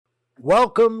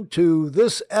Welcome to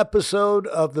this episode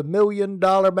of the Million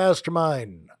Dollar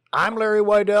Mastermind. I'm Larry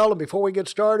Weidel, and before we get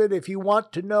started, if you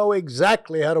want to know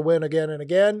exactly how to win again and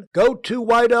again, go to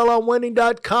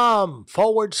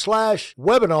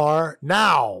weidelonwinning.com/webinar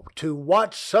now to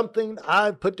watch something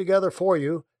I've put together for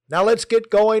you. Now let's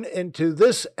get going into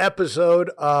this episode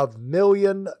of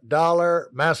Million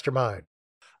Dollar Mastermind.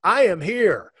 I am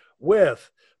here with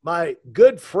my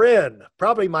good friend,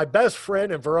 probably my best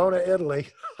friend in Verona, Italy,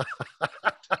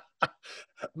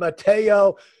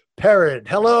 Matteo Perin.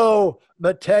 Hello,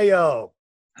 Matteo.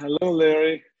 Hello,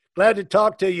 Larry. Glad to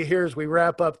talk to you here as we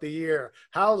wrap up the year.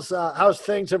 How's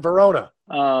things in Verona?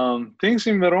 Things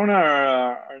in Verona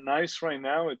are nice right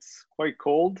now. It's quite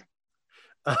cold,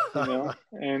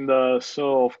 and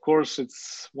so of course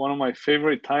it's one of my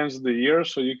favorite times of the year.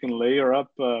 So you can layer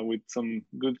up with some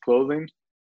good clothing.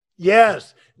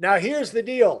 Yes. Now here's the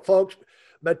deal, folks.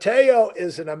 Matteo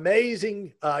is an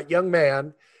amazing young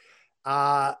man.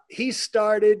 He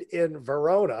started in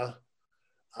Verona,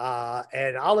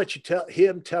 and I'll let you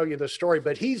tell you the story,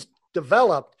 but he's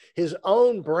developed his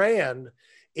own brand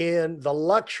in the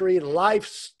luxury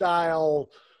lifestyle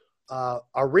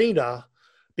arena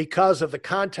because of the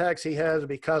contacts he has,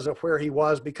 because of where he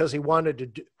was, because he wanted to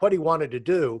do what he wanted to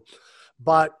do.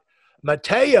 But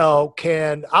Matteo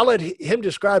I'll let him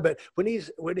describe it. When he's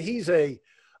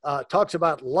talks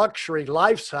about luxury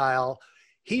lifestyle,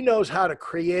 he knows how to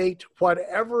create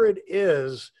whatever it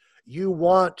is you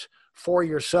want for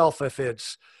yourself. If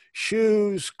it's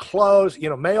shoes, clothes,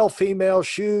 male, female,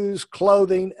 shoes,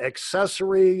 clothing,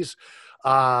 accessories,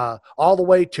 all the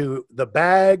way to the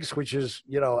bags, which is,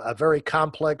 a very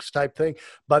complex type thing.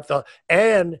 But the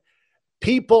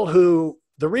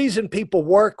reason people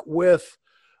work with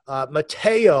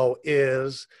Matteo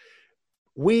is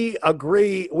we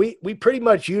agree, we pretty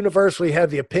much universally have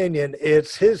the opinion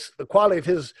the quality of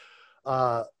his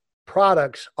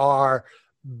products are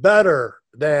better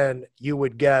than you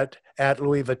would get at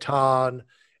Louis Vuitton,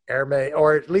 Hermes,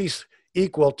 or at least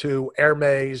equal to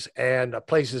Hermes and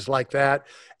places like that.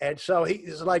 And so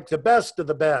he's like the best of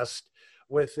the best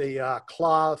with the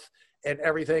cloth and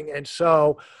everything. And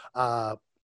so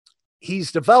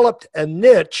he's developed a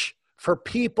niche for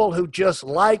people who just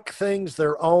like things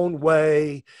their own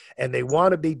way and they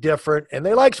want to be different and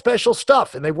they like special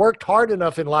stuff and they worked hard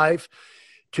enough in life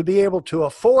to be able to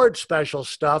afford special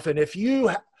stuff. And if you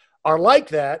are like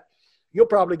that, you'll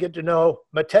probably get to know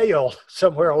Matteo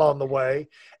somewhere along the way.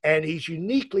 And he's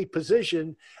uniquely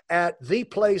positioned at the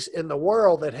place in the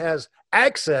world that has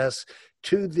access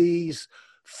to these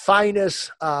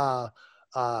finest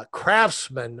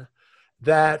craftsmen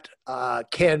that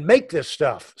can make this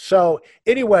stuff. So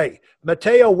anyway,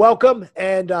 Matteo, welcome,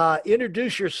 and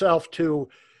introduce yourself to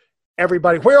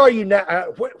everybody. Where are you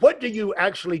now? What do you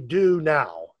actually do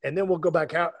now? And then we'll go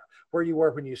back out where you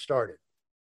were when you started.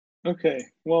 Okay.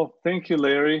 Well, thank you,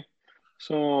 Larry.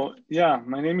 So yeah,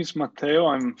 my name is Matteo.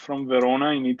 I'm from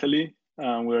Verona in Italy.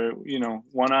 We're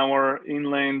 1 hour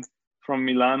inland from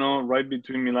Milano, right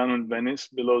between Milano and Venice,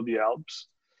 below the Alps.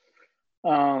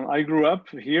 I grew up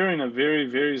here in a very,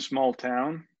 very small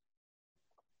town.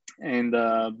 And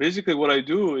basically what I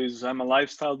do is I'm a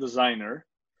lifestyle designer.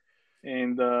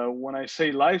 And when I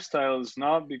say lifestyle, it's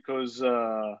not because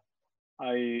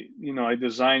I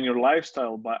design your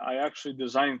lifestyle, but I actually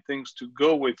design things to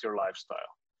go with your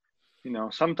lifestyle.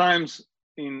 Sometimes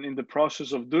in the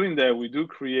process of doing that, we do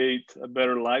create a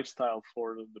better lifestyle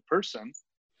for the person,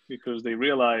 because they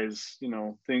realize,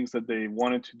 things that they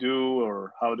wanted to do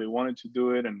or how they wanted to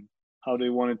do it and how they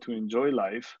wanted to enjoy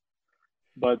life.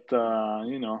 But,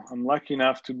 I'm lucky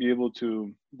enough to be able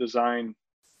to design,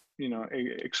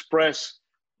 express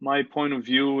my point of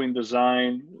view in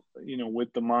design,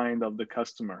 with the mind of the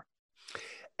customer.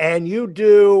 And you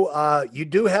do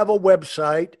have a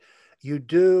website, you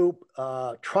do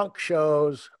trunk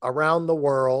shows around the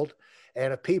world.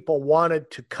 And if people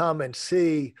wanted to come and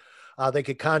see, they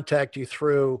could contact you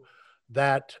through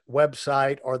that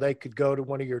website, or they could go to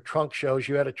one of your trunk shows.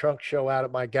 You had a trunk show out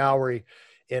at my gallery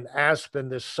in Aspen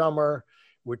this summer.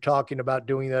 We're talking about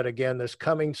doing that again this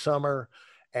coming summer.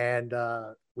 And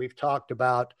we've talked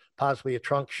about possibly a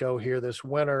trunk show here this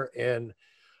winter in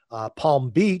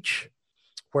Palm Beach,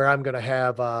 where I'm going to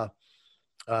have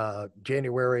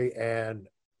January and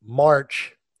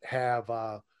March have,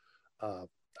 I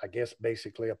guess,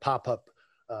 basically a pop-up.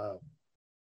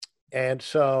 And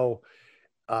so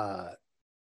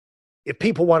if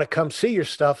people want to come see your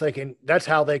stuff, that's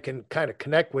how they can kind of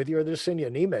connect with you, or just send you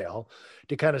an email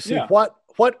to kind of see what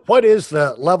is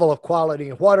the level of quality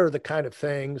and what are the kind of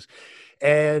things.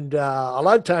 And a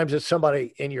lot of times it's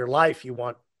somebody in your life you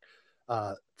want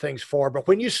things for. But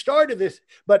when you started this,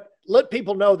 but let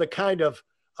people know the kind of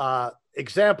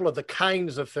example of the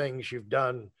kinds of things you've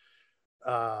done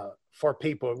for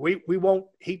people. We won't,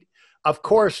 of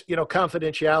course,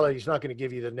 confidentiality, he's not going to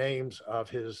give you the names of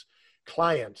his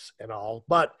clients and all,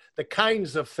 but the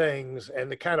kinds of things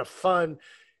and the kind of fun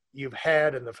you've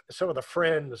had and some of the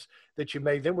friends that you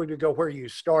made, then we could go where you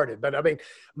started. But I mean,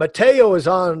 Matteo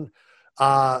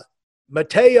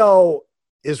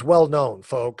is well known,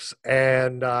 folks,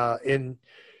 and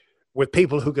with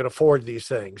people who can afford these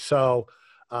things. So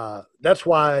that's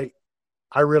why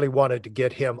I really wanted to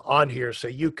get him on here so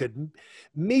you could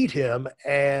meet him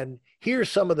and hear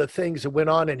some of the things that went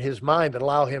on in his mind that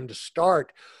allow him to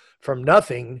start from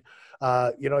nothing.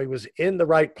 He was in the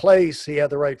right place. He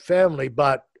had the right family,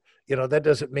 but, that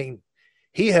doesn't mean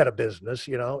he had a business,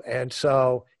 and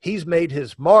so he's made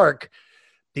his mark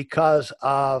because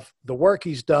of the work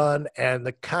he's done and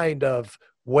the kind of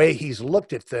way he's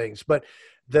looked at things. But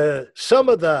some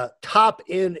of the top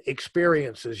end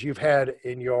experiences you've had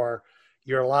in your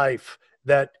life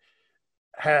that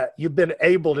you've been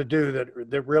able to do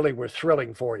that really were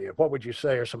thrilling for you, what would you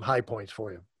say are some high points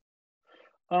for you?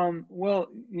 Well,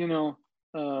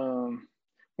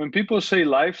 when people say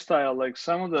lifestyle, like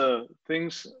some of the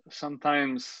things,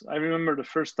 sometimes I remember the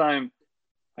first time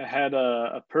I had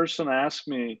a person ask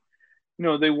me,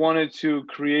 they wanted to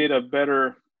create a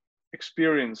better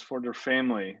experience for their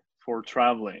family for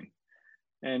traveling.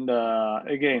 And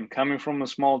again, coming from a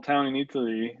small town in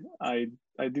Italy, I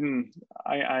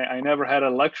never had a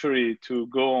luxury to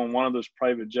go on one of those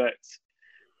private jets.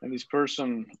 And this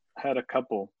person had a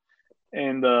couple.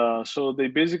 And so they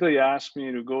basically asked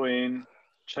me to go in,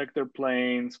 check their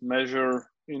planes, measure,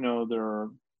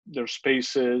 their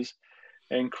spaces,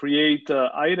 and create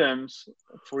items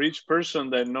for each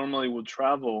person that normally would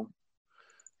travel.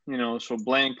 So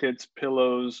blankets,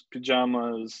 pillows,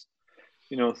 pajamas,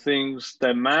 things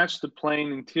that match the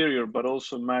plane interior, but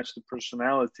also match the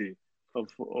personality of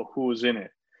who was in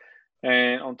it.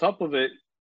 And on top of it,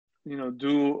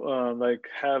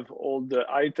 have all the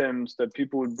items that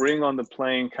people would bring on the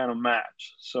plane kind of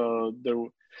match. So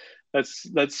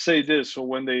let's say this. So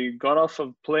when they got off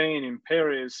of plane in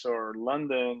Paris or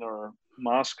London or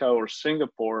Moscow or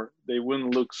Singapore, they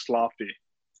wouldn't look sloppy.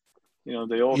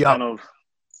 They all kind of,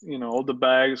 all the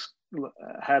bags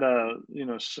had a,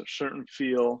 certain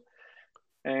feel.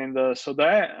 And so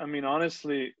that,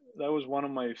 honestly, that was one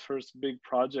of my first big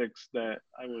projects that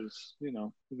I was,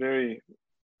 very,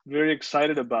 very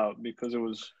excited about because it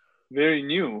was very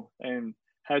new and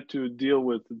had to deal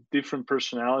with different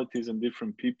personalities and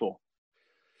different people.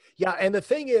 Yeah. And the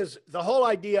thing is, the whole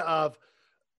idea of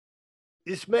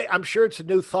I'm sure it's a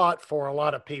new thought for a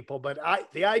lot of people, but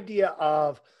the idea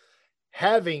of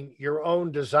having your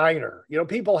own designer,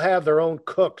 people have their own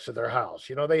cooks at their house,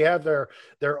 they have their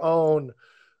own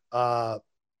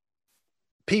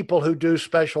people who do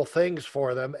special things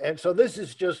for them. And so this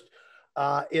is just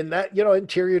in that,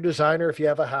 interior designer, if you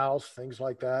have a house, things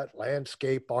like that,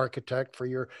 landscape architect for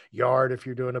your yard, if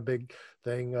you're doing a big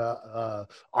thing,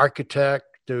 architect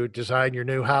to design your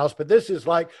new house. But this is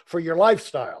like for your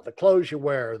lifestyle, the clothes you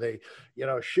wear, the,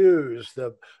 shoes,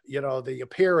 the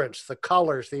appearance, the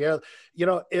colors,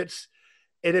 it's,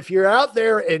 and if you're out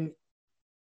there and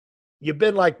you've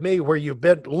been like me, where you've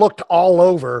been looked all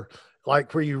over,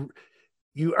 like where you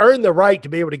earn the right to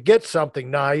be able to get something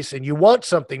nice and you want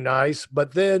something nice,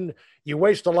 but then you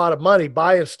waste a lot of money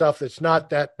buying stuff that's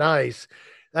not that nice.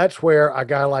 That's where a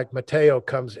guy like Matteo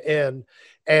comes in.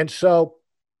 And so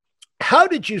how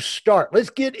did you start? Let's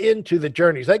get into the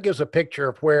journeys. That gives a picture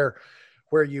of where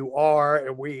you are.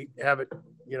 And we have it,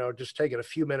 just taking a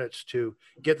few minutes to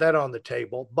get that on the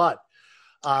table. But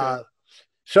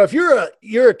so if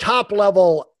you're a top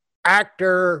level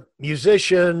actor,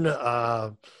 musician, business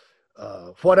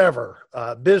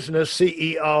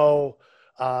CEO,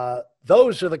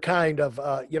 those are the kind of,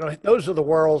 those are the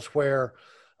worlds where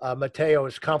Matteo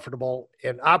is comfortable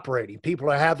in operating. People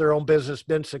who have their own business,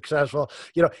 been successful,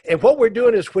 and what we're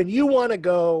doing is when you want to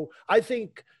go, I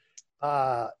think,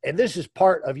 and this is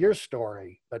part of your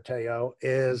story, Matteo,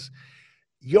 is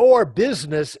your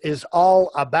business is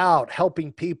all about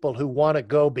helping people who want to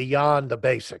go beyond the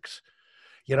basics.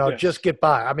 Yes. Just get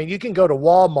by. I mean, you can go to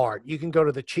Walmart, you can go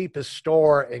to the cheapest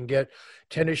store and get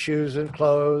tennis shoes and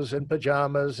clothes and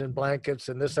pajamas and blankets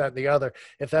and this, that, and the other,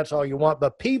 if that's all you want.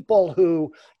 But people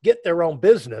who get their own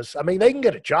business, I mean, they can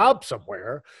get a job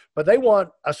somewhere, but they want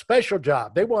a special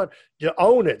job. They want to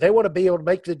own it. They want to be able to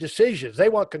make the decisions. They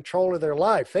want control of their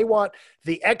life. They want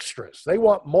the extras. They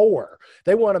want more.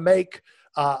 They want to make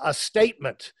a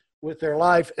statement with their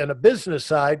life and a business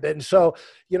side. And so,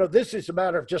 this is a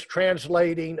matter of just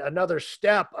translating another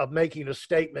step of making a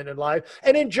statement in life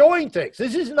and enjoying things.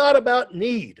 This is not about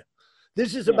need.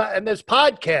 This is Yeah. about, and this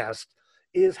podcast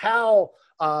is how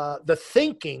the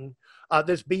thinking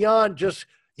that's beyond just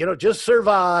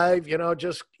survive,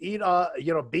 just eat,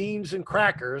 beans and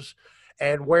crackers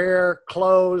and wear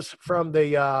clothes from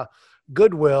the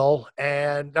Goodwill,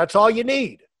 and that's all you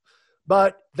need.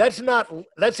 But that's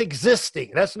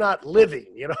existing. That's not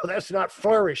living, that's not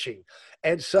flourishing.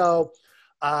 And so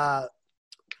the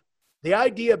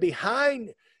idea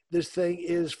behind this thing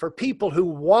is for people who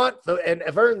want and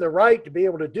have earned the right to be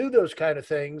able to do those kind of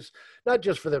things, not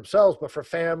just for themselves, but for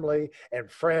family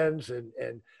and friends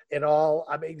and all.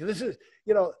 I mean, this is,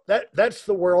 that's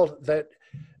the world that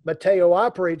Matteo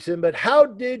operates in. But how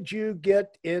did you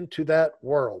get into that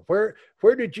world? Where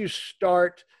did you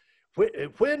start?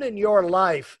 When in your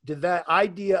life did that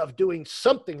idea of doing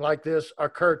something like this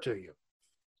occur to you?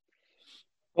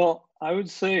 Well, I would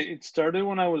say it started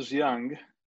when I was young.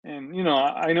 And,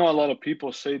 I know a lot of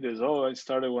people say this, oh, I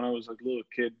started when I was a little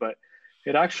kid, but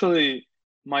it actually,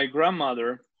 my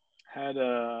grandmother had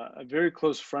a very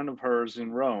close friend of hers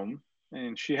in Rome,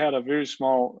 and she had a very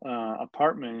small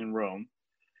apartment in Rome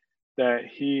that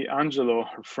Angelo,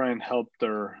 her friend, helped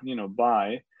her,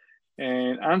 buy.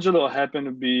 And Angelo happened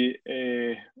to be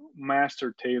a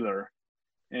master tailor.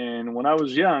 And when I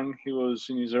was young, he was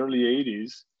in his early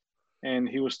 80s and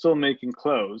he was still making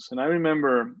clothes. And I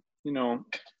remember,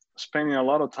 spending a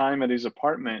lot of time at his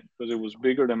apartment because it was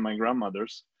bigger than my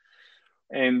grandmother's.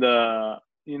 And,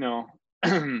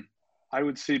 I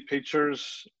would see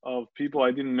pictures of people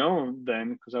I didn't know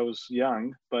then because I was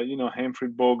young, but, Humphrey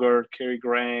Bogart, Cary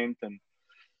Grant, and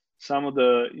some of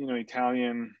the,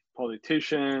 Italian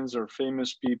politicians or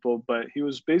famous people. But he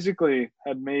was basically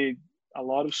had made a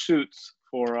lot of suits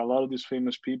for a lot of these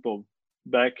famous people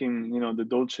back in, the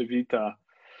Dolce Vita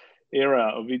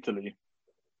era of Italy.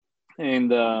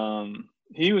 And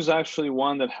he was actually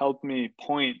one that helped me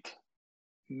point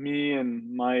me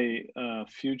and my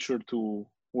future to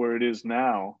where it is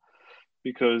now,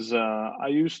 because I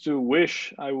used to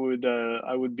wish I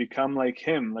would become like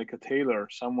him, like a tailor,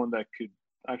 someone that could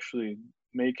actually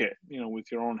make it, with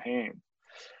your own hand.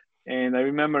 And I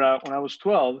remember when I was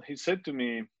 12, he said to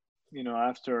me,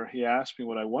 after he asked me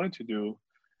what I wanted to do,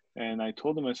 and I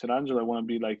told him, I said, Angela, I want to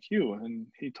be like you. And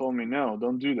he told me, no,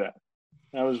 don't do that.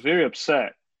 And I was very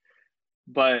upset.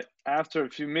 But after a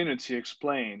few minutes, he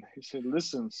explained. He said,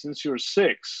 listen, since you're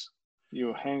 6,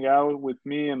 you hang out with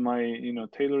me in my,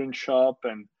 tailoring shop,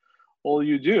 and all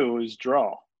you do is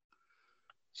draw.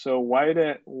 So why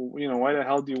the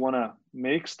hell do you want to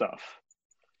make stuff?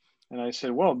 And I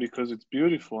said, well, because it's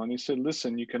beautiful. And he said,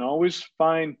 listen, you can always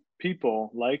find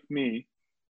people like me,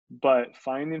 but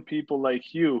finding people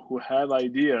like you who have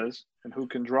ideas and who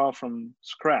can draw from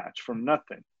scratch, from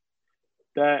nothing,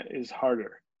 that is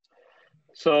harder.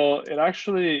 So it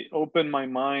actually opened my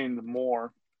mind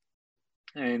more.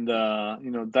 And,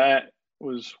 that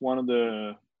was one of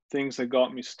the things that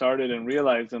got me started and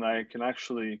realized that I can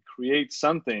actually create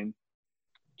something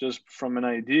just from an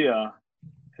idea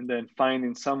and then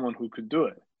finding someone who could do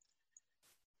it.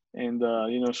 And,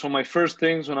 so my first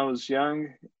things when I was young,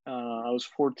 I was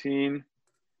 14.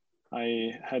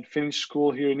 I had finished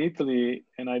school here in Italy,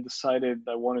 and I decided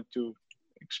I wanted to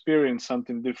experience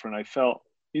something different. I felt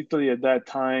Italy at that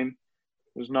time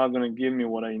was not going to give me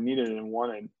what I needed and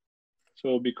wanted.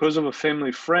 So because of a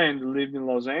family friend who lived in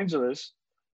Los Angeles,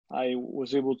 I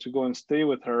was able to go and stay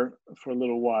with her for a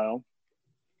little while.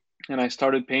 And I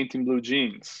started painting blue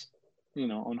jeans,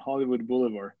 on Hollywood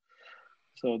Boulevard.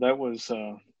 So that was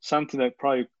something that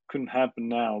probably couldn't happen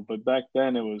now, but back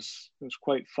then it was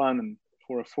quite fun. And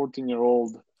for a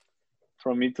 14-year-old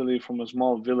from Italy, from a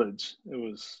small village, it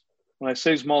was. When I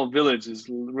say small village, it's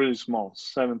really small,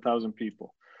 7,000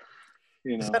 people.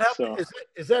 So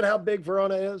Is that how big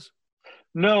Verona is?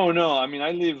 no. I mean,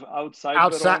 I live outside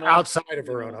Verona. Outside of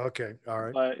Verona. Okay, all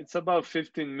right. But it's about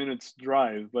 15 minutes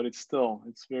drive, but it's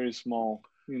very small,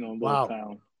 little Wow.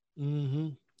 town. Mm-hmm.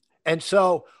 And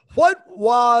so,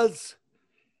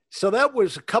 so that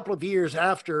was a couple of years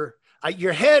after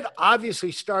your head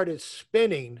obviously started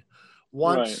spinning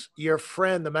once Right. your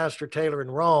friend, the master tailor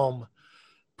in Rome,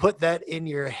 put that in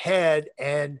your head.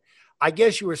 And I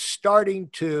guess you were starting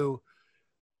to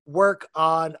work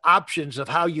on options of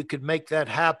how you could make that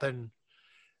happen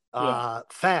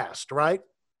fast, right?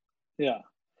 Yeah.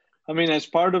 I mean, as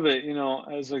part of it,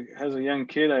 as a young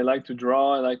kid, I like to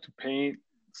draw, I like to paint.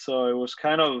 So it was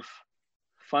kind of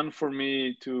fun for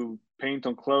me to paint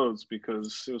on clothes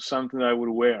because it was something that I would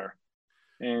wear.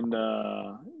 And,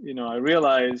 I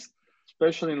realized,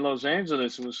 especially in Los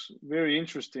Angeles, it was very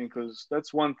interesting because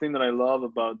that's one thing that I love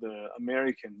about the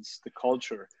Americans, the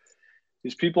culture,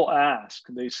 is people ask.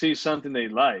 They see something they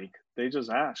like, they just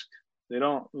ask. They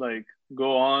don't like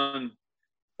go on.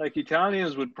 Like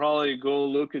Italians would probably go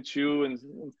look at you and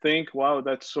think, "Wow,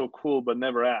 that's so cool," but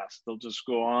never ask. They'll just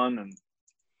go on and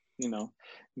you know.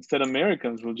 Instead,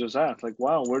 Americans will just ask, like,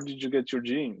 "Wow, where did you get your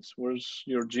jeans? Where's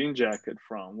your jean jacket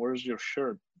from? Where's your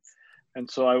shirt?" And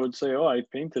so I would say, "Oh, I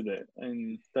painted it,"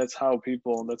 and that's how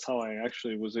people. That's how I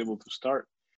actually was able to start.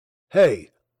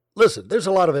 Hey, listen, there's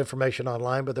a lot of information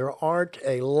online, but there aren't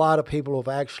a lot of people who've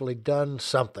actually done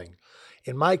something.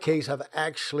 In my case, I've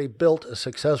actually built a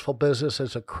successful business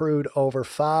that's accrued over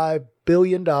 $5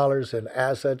 billion dollars in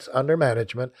assets under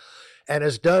management and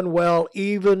has done well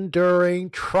even during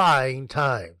trying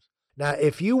times. Now,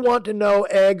 if you want to know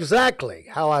exactly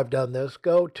how I've done this,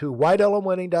 go to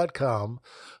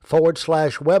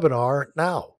whitelmwinning.com/webinar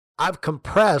now. I've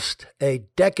compressed a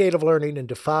decade of learning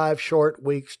into 5 short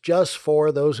weeks just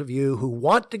for those of you who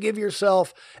want to give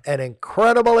yourself an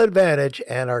incredible advantage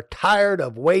and are tired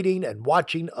of waiting and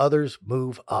watching others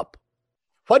move up.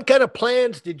 What kind of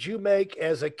plans did you make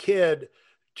as a kid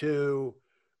to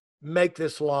make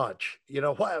this launch?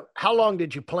 How long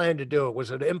did you plan to do it? Was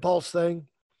it an impulse thing?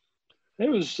 It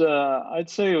was,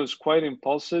 I'd say, it was quite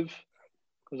impulsive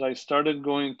because I started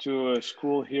going to a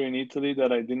school here in Italy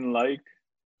that I didn't like.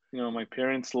 My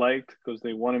parents liked because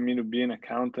they wanted me to be an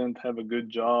accountant, have a good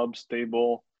job,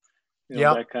 stable,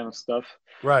 Yep, that kind of stuff.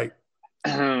 right.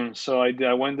 So I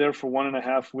went there for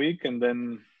 1.5 weeks and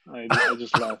then I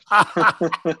just left.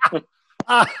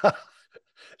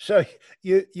 So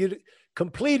you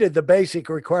completed the basic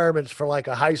requirements for like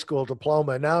a high school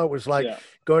diploma. Now it was like Yeah.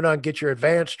 going on get your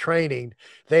advanced training.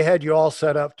 They had you all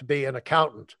set up to be an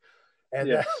accountant,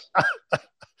 and that, Yes.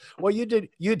 well, you did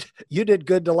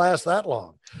good to last that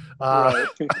long. Uh,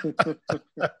 Right.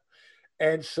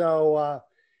 and so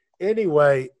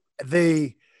anyway,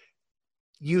 the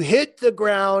you hit the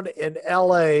ground in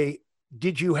L.A.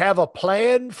 Did you have a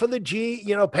plan for the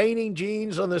painting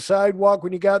jeans on the sidewalk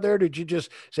when you got there? Did you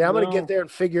just say, I'm going to get No. there and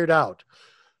figure it out?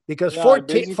 Because Yeah, I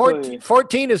 14, 14, basically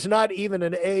 14 is not even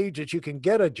an age that you can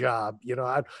get a job.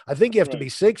 I think you have to right. be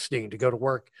 16 to go to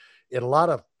work in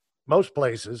most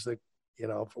places that,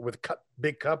 with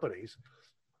big companies.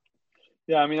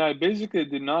 Yeah, I mean, I basically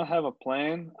did not have a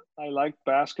plan. I liked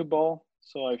basketball,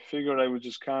 so I figured I would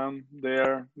just come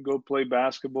there, go play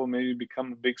basketball, maybe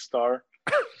become a big star.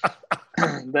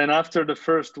 Then after the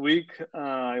first week,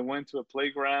 I went to a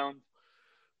playground,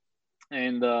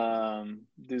 and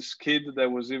this kid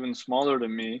that was even smaller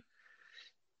than me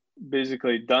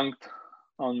basically dunked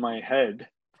on my head,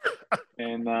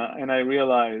 and I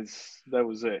realized that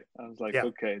was it. I was like, Yeah.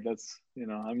 okay, that's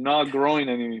I'm not growing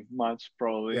any much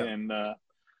probably, Yeah. and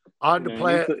On to in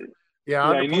plan. Italy, Yeah.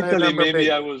 On yeah, to in plan Italy number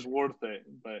maybe I B. was worth it,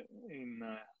 but in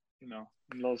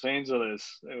Los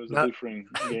Angeles it was a Not, different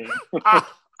game. ah,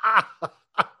 ah,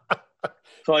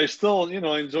 So I still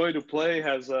enjoy to play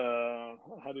as a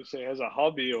how do you say as a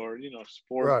hobby or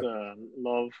sport right.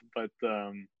 love, but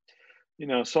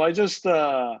so I just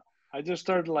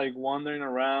started like wandering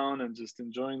around and just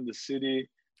enjoying the city.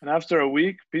 And after a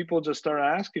week, people just started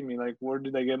asking me like, where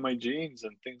did I get my jeans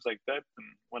and things like that. And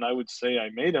when I would say I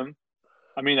made them,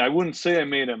 I mean, I wouldn't say I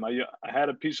made them. I had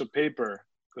a piece of paper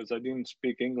because I didn't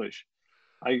speak English.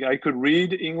 I could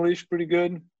read English pretty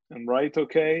good and write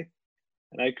okay,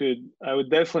 and I would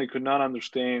definitely could not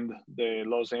understand the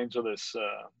Los Angeles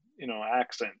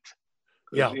accent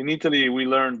because Yeah. in Italy we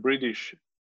learned British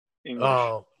English.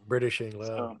 Oh, British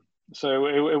England. So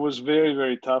it was very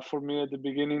very tough for me at the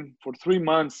beginning. For 3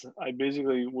 months, I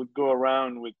basically would go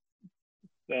around with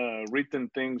written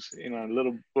things in a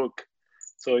little book.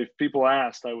 So if people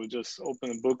asked, I would just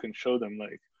open a book and show them,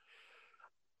 like,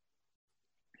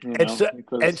 And so, and,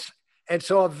 because and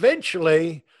so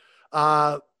eventually,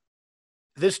 uh,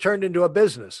 this turned into a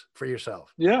business for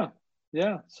yourself. yeah,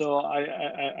 yeah. So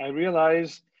I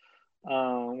realized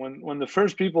when the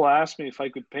first people asked me if I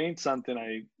could paint something,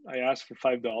 I asked for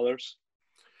 $5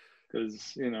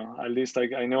 because at least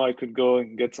I know I could go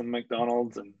and get some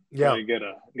McDonald's and Yeah. probably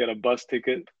get a bus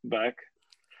ticket back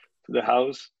to the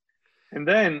house. And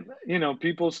then,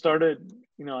 people started,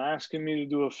 asking me to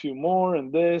do a few more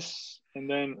and this. And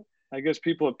then I guess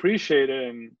people appreciate it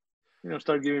and,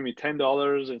 start giving me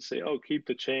 $10 and say, oh, keep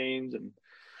the change.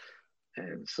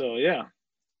 And so, yeah,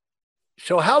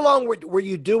 So how long were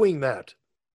you doing that?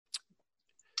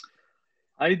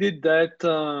 I did that.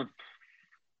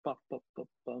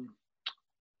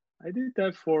 I did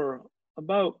that for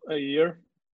about a year.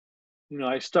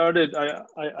 I started,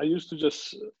 I used to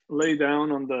just lay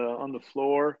down on the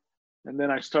floor And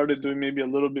then I started doing maybe a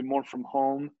little bit more from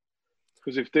home,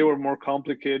 because if they were more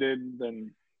complicated,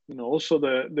 then also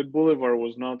the boulevard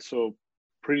was not so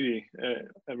pretty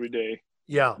every day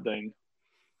Yeah. then.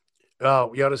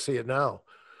 Oh, you ought to see it now.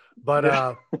 But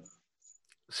Yeah,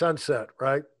 Sunset,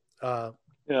 right? Uh,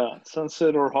 yeah,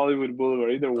 Sunset or Hollywood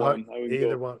Boulevard, either one, I would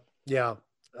Either go. one. Yeah.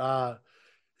 Uh,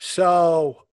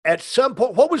 so at some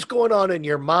point, what was going on in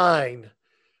your mind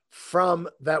from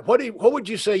that? What would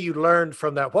you say you learned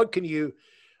from that? What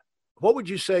would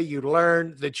you say you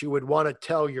learned that you would want to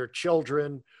tell your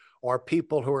children or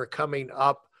people who are coming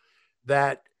up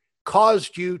that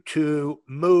caused you to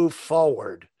move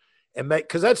forward and make,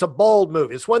 because that's a bold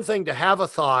move. It's one thing to have a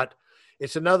thought,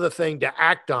 it's another thing to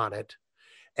act on it.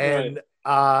 Right. And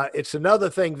it's another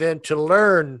thing then to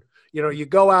learn. You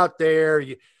go out there,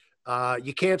 you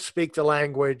can't speak the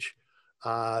language.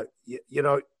 You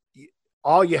know,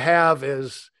 all you have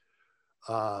is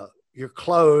your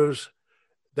clothes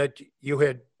that you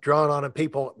had drawn on, and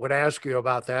people would ask you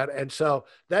about that. And so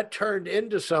that turned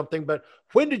into something. But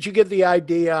when did you get the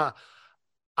idea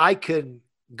I could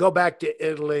go back to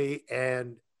Italy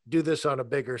and do this on a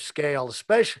bigger scale,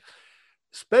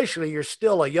 especially you're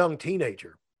still a young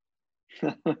teenager?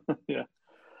 Yeah.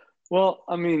 Well,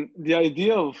 I mean, the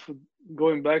idea of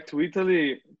going back to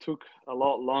Italy took a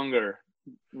lot longer.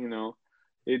 You know,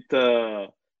 it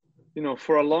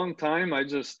for a long time I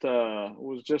just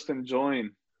was just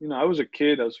enjoying. I was a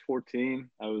kid. I was 14.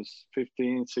 I was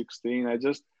 15, 16. I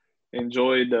just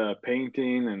enjoyed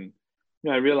painting, and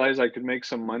I realized I could make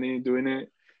some money doing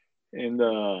it. And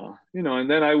and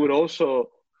then I would also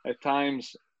at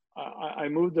times I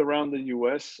moved around the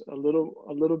U.S. a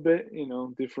little bit,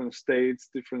 different states,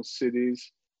 different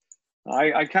cities.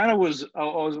 I kind of was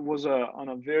on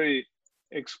a very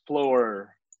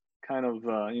explorer kind of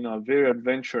a very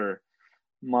adventure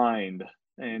mind,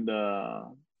 and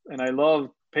I love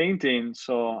painting,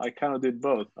 so I kind of did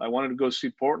both. I wanted to go see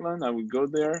Portland. I would go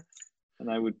there,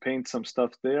 and I would paint some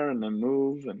stuff there, and then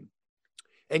move. And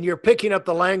And you're picking up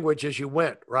the language as you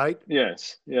went, right?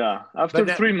 yes, yeah. But After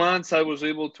that, 3 months, I was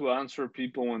able to answer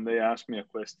people when they asked me a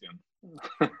question.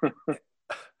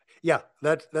 yeah,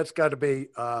 that's got to be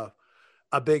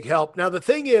a big help. Now the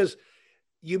thing is,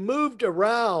 you moved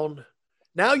around.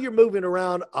 Now you're moving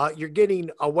around. You're getting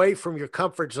away from your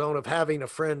comfort zone of having a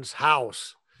friend's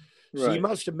house. So you Right,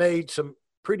 must have made some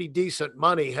pretty decent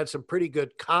money, had some pretty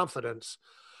good confidence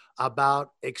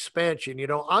about expansion.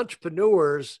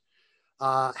 Entrepreneurs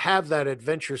have that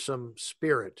adventuresome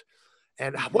spirit.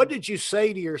 And what hmm did you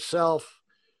say to yourself?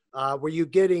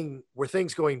 Were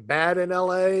things going bad in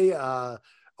LA?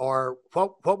 Or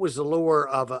what was the lure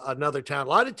of another town? A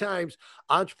lot of times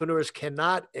entrepreneurs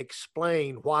cannot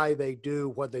explain why they do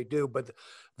what they do, but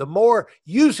the more,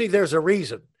 usually there's a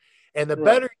reason. And the right,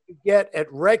 better you get at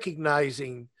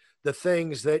recognizing the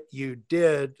things that you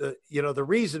did, the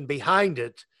reason behind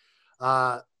it,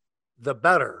 uh, the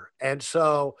better. And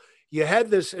so you had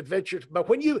this adventure, but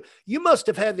when you must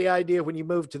have had the idea when you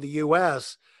moved to the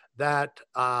U.S. that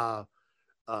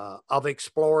of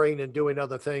exploring and doing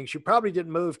other things. You probably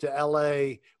didn't move to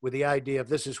L.A. with the idea of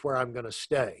this is where I'm going to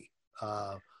stay.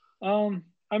 Uh,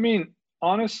 I mean,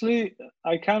 honestly,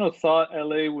 I kind of thought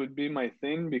LA would be my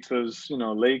thing because,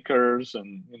 Lakers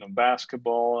and,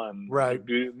 basketball and right.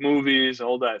 movies,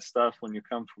 all that stuff when you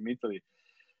come from Italy.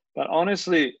 But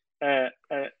honestly, at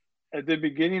the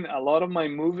beginning, a lot of my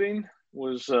moving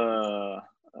was,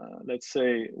 let's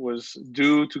say, was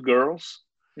due to girls.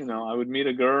 I would meet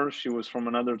a girl, she was from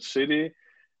another city,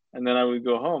 and then I would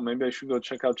go home. Maybe I should go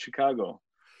check out Chicago.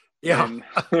 Yeah. And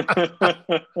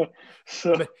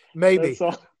so that's Maybe.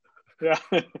 all. Yeah.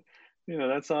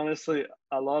 That's honestly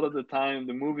a lot of the time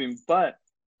the moving. But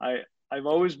I I've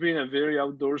always been a very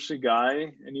outdoorsy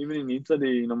guy, and even in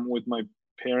Italy, with my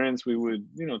parents, we would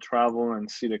travel and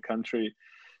see the country.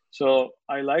 So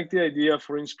I like the idea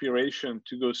for inspiration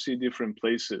to go see different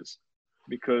places,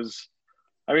 because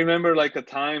I remember like a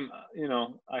time,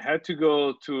 I had to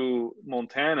go to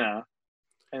Montana,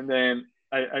 and then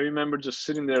I remember just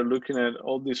sitting there looking at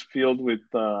all this field with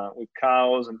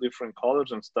cows and different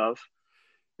colors and stuff.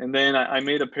 And then I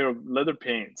made a pair of leather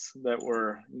paints that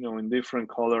were, in different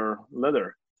color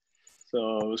leather.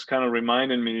 So it was kind of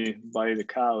reminding me by the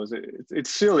cows.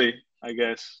 It's silly, I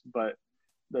guess, but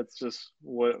that's just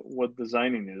what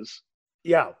designing is.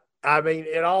 Yeah. I mean,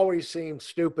 it always seems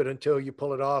stupid until you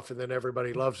pull it off and then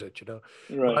everybody loves it. But,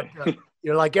 Right.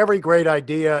 like every great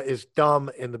idea is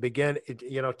dumb in the beginning,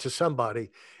 to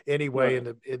somebody anyway,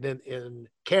 Right. and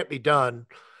can't be done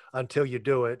until you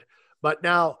do it. But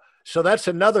now, so that's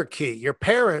another key. Your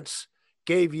parents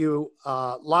gave you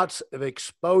lots of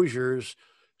exposures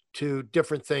to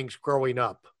different things growing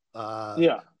up.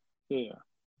 Yeah.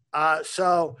 Yeah.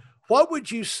 So what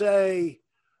would you say?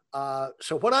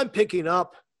 So what I'm picking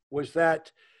up was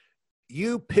that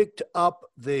you picked up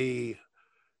the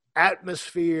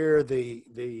atmosphere,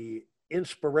 the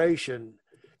inspiration.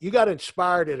 You got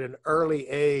inspired at an early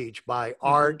age by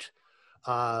art,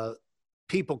 uh,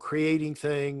 people creating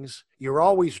things. You're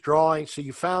always drawing, so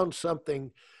you found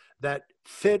something that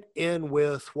fit in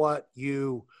with what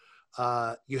you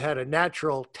had a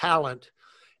natural talent,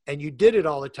 and you did it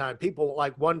all the time. People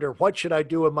like wonder, what should I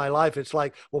do in my life? It's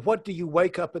like, well, what do you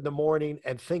wake up in the morning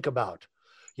and think about?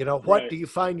 What Right. do you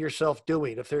find yourself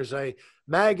doing? If there's a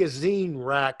magazine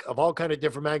rack of all kind of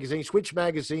different magazines, which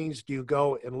magazines do you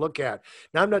go and look at?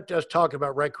 Now, I'm not just talking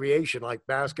about recreation like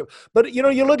basketball, but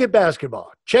you look at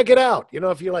basketball, check it out.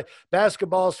 If you like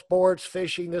basketball, sports,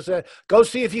 fishing, this, that, go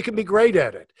see if you can be great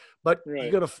at it. But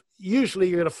Right. usually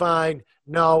you're going to find,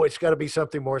 no, it's got to be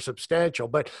something more substantial.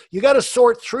 But you got to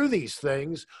sort through these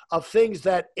things of things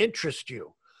that interest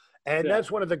you. And Yeah. that's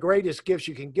one of the greatest gifts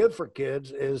you can give for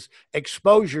kids is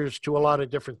exposures to a lot of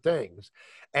different things,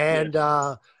 and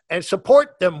Yes. and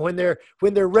support them when they're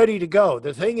ready to go.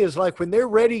 The thing is, like, when they're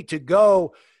ready to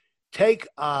go, take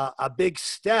a big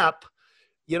step.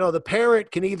 The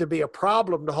parent can either be a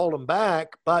problem to hold them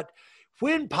back, but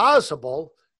when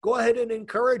possible, go ahead and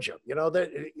encourage them.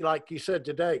 That, like you said,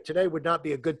 today would not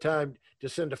be a good time to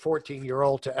send a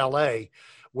 14-year-old to LA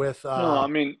with No, I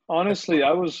mean, honestly,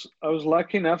 I was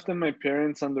lucky enough that my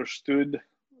parents understood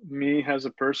me as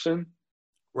a person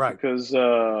right. because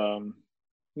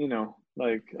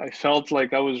like I felt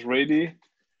like I was ready,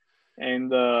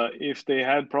 and if they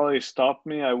had probably stopped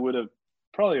me, I would have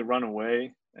probably run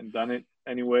away and done it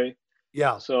anyway.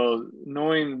 Yeah. So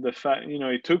knowing the fact,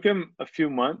 it took him a few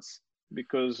months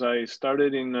because I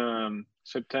started in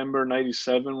September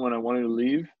 '97 when I wanted to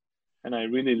leave, and I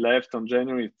really left on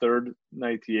January 3rd,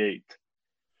 '98.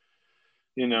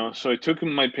 So it took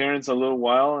my parents a little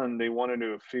while, and they wanted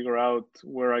to figure out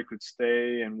where I could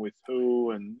stay and with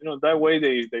who, and that way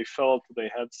they felt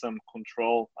they had some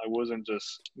control. I wasn't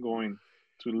just going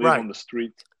to live Right. on the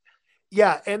street.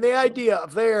 Yeah, and the idea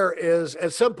there is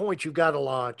at some point you've got to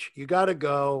launch. You got to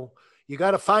go. You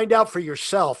got to find out for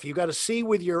yourself. You got to see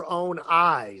with your own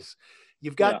eyes.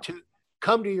 You've Yeah. got to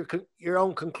come to your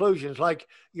own conclusions. Like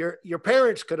your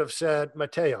parents could have said,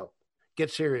 Matteo,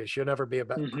 get serious. You'll never be a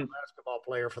basketball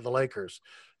player for the Lakers.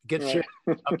 Get Right. serious.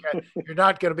 Okay, you're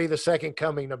not going to be the second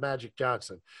coming of Magic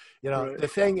Johnson. Right. The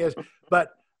thing is,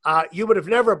 but you would have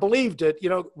never believed it.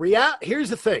 Here's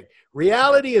the thing: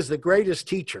 reality is the greatest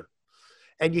teacher.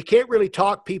 And you can't really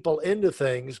talk people into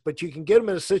things, but you can get them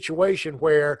in a situation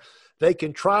where they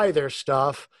can try their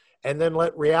stuff and then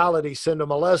let reality send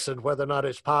them a lesson, whether or not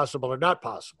it's possible or not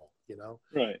possible,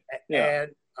 Right. Yeah.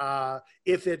 And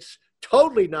if it's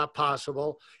totally not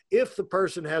possible, if the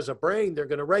person has a brain, they're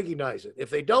going to recognize it.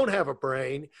 If they don't have a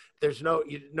brain, there's no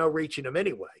reaching them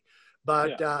anyway.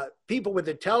 But people with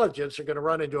intelligence are going to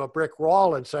run into a brick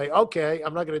wall and say, okay,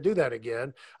 I'm not going to do that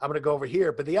again. I'm going to go over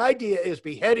here. But the idea is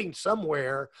be heading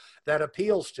somewhere that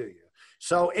appeals to you.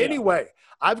 So anyway,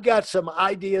 I've got some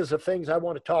ideas of things I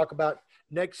want to talk about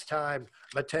next time,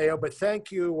 Matteo. But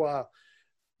thank you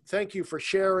for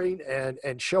sharing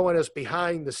and showing us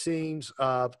behind the scenes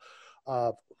of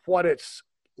what it's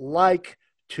like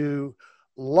to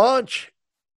launch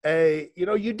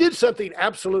you did something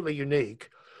absolutely unique.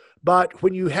 But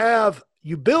when you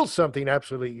build something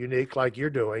absolutely unique like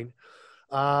you're doing,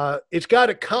 it's got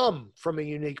to come from a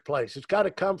unique place. It's got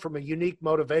to come from a unique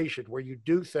motivation where you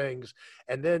do things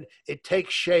and then it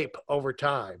takes shape over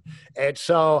time. And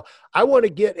so I want to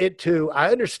get into,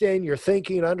 I understand your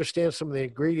thinking, I understand some of the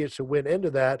ingredients that went into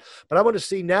that, but I want to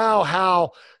see now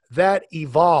how that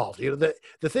evolved.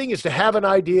 The thing is to have an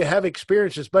idea, have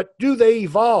experiences, but do they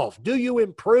evolve? Do you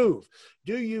improve?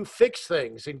 Do you fix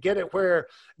things and get it where,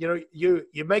 you're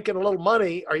making a little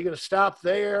money? Are you going to stop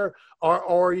there? Or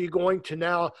are you going to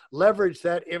now leverage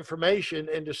that information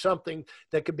into something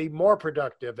that could be more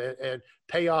productive and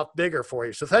pay off bigger for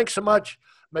you? So thanks so much,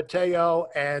 Matteo,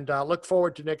 and look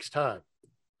forward to next time.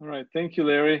 All right. Thank you,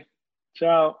 Larry.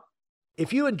 Ciao.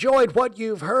 If you enjoyed what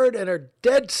you've heard and are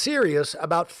dead serious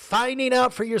about finding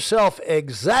out for yourself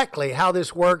exactly how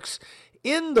this works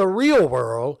in the real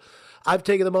world, I've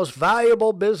taken the most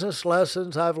valuable business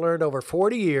lessons I've learned over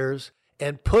 40 years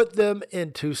and put them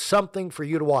into something for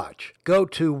you to watch. Go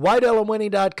to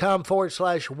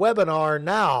whiteelementary.com/webinar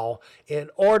now in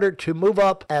order to move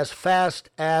up as fast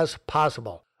as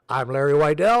possible. I'm Larry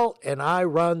Weidel, and I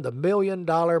run the $1 Million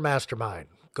Mastermind.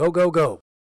 Go, go, go.